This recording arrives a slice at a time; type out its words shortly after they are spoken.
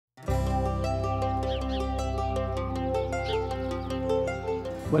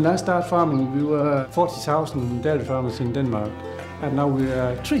When I started farming, we were 40,000 dairy farmers in Denmark, and now we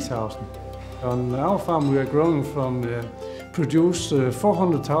are 3,000. On our farm, we are growing from produce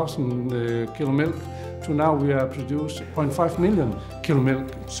 400,000 kilo milk to now we are produce 0.5 million kilo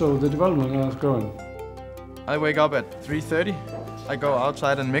milk. So the development is growing. I wake up at 3:30. I go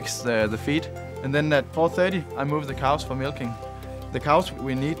outside and mix the feed, and then at 4:30 I move the cows for milking. The cows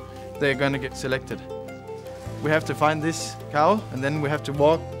we need, they're gonna get selected. We have to find this cow, and then we have to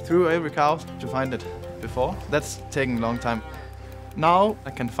walk through every cow to find it. Before, that's taking a long time. Now I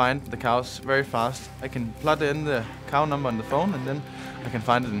can find the cows very fast. I can plug in the cow number on the phone, and then I can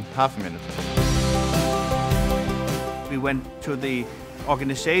find it in half a minute. We went to the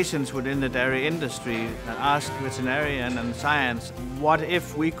organizations within the dairy industry and asked veterinarian and science, what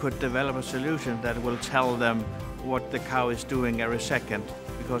if we could develop a solution that will tell them what the cow is doing every second?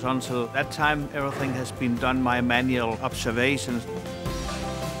 Because until that time, everything has been done by manual observations.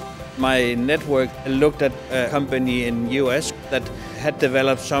 My network looked at a company in the US that had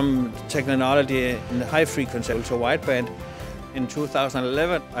developed some technology in high frequency ultra wideband. In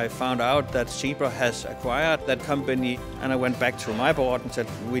 2011, I found out that Zebra has acquired that company, and I went back to my board and said,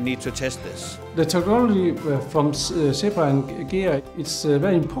 we need to test this. The technology from Zebra and Gear, it's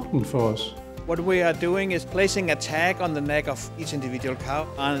very important for us. What we are doing is placing a tag on the neck of each individual cow,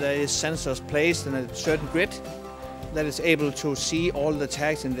 and there is sensors placed in a certain grid that is able to see all the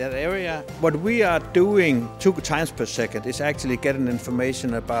tags in that area. What we are doing 2 times per second is actually getting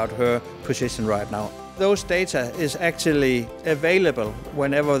information about her position right now. Those data is actually available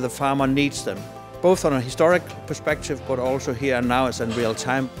whenever the farmer needs them, both on a historic perspective, but also here and now as in real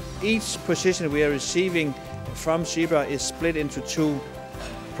time. Each position we are receiving from Zebra is split into 2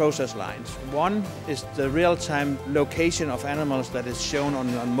 process lines. One is the real-time location of animals that is shown on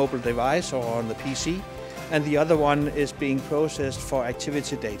a mobile device or on the PC, and the other one is being processed for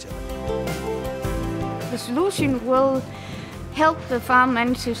activity data. The solution will help the farm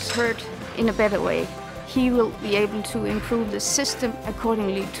manage his herd in a better way. He will be able to improve the system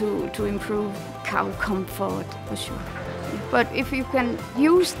accordingly to improve cow comfort, for sure. But if you can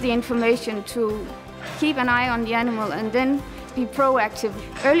use the information to keep an eye on the animal and then be proactive,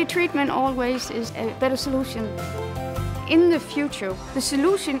 early treatment always is a better solution. In the future, the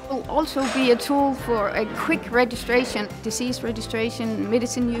solution will also be a tool for a quick registration, disease registration,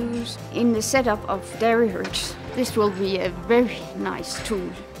 medicine use in the setup of dairy herds. This will be a very nice tool.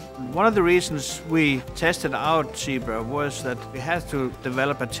 One of the reasons we tested out Zebra was that we had to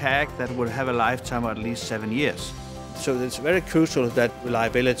develop a tag that would have a lifetime of at least 7 years. So it's very crucial that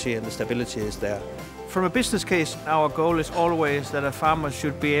reliability and the stability is there. From a business case, our goal is always that a farmer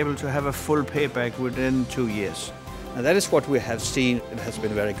should be able to have a full payback within 2 years. And that is what we have seen. It has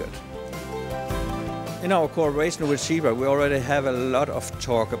been very good. In our cooperation with Zebra, we already have a lot of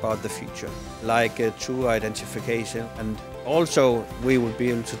talk about the future, like true identification, and also we will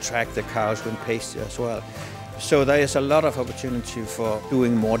be able to track the cows when pasture as well. So there is a lot of opportunity for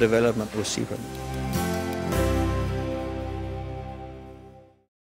doing more development with Zebra.